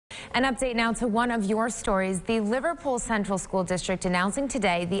An update now to one of your stories. The Liverpool Central School District announcing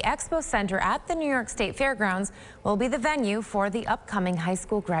today the Expo Center at the New York State Fairgrounds will be the venue for the upcoming high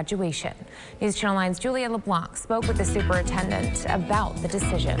school graduation. News Channel 9's Julia LeBlanc spoke with the superintendent about the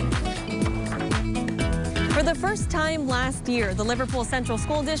decision. For the first time last year, the Liverpool Central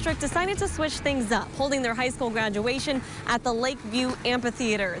School District decided to switch things up, holding their high school graduation at the Lakeview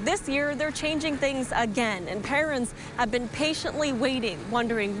Amphitheater. This year, they're changing things again, and parents have been patiently waiting,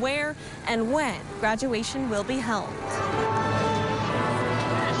 wondering where and when graduation will be held.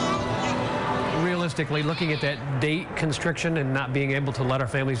 Realistically, looking at that date constriction and not being able to let our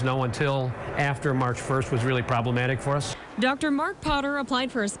families know until after March 1st was really problematic for us. Dr. Mark Potter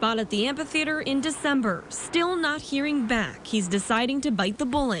applied for a spot at the amphitheater in December. Still not hearing back. He's deciding to bite the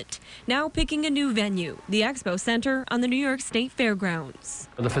bullet. Now picking a new venue, the Expo Center on the New York State Fairgrounds.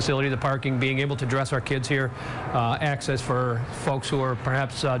 The facility, the parking, being able to dress our kids here, access for folks who are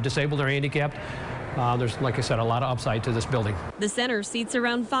perhaps disabled or handicapped. There's, like I said, a lot of upside to this building. The center seats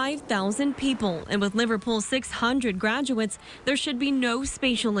around 5,000 people, and with Liverpool's 600 graduates, there should be no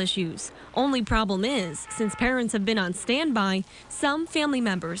spatial issues. Only problem is, since parents have been on standby, some family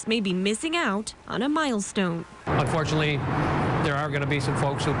members may be missing out on a milestone. Unfortunately, there are going to be some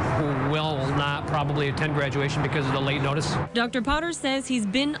folks who will not probably attend graduation because of the late notice. Dr. Potter says he's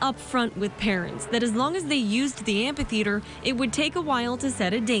been upfront with parents that as long as they used the amphitheater, it would take a while to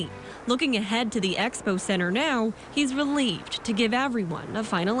set a date. Looking ahead to the Expo Center now, he's relieved to give everyone a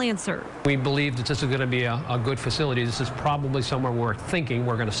final answer. We believe that this is going to be a good facility. This is probably somewhere we're thinking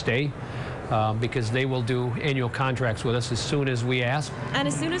we're going to stay because they will do annual contracts with us as soon as we ask. And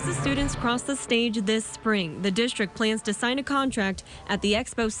as soon as the students cross the stage this spring, the district plans to sign a contract at the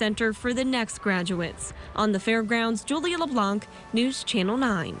Expo Center for the next graduates. On the fairgrounds, Julia LeBlanc, News Channel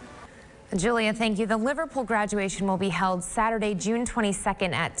 9. Julia, thank you. The Liverpool graduation will be held Saturday, June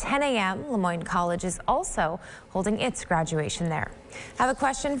 22nd at 10 a.m. Lemoyne College is also holding its graduation there. Have a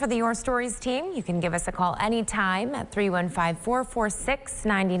question for the Your Stories team? You can give us a call anytime at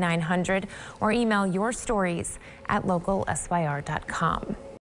 315-446-9900 or email yourstories@localsyr.com.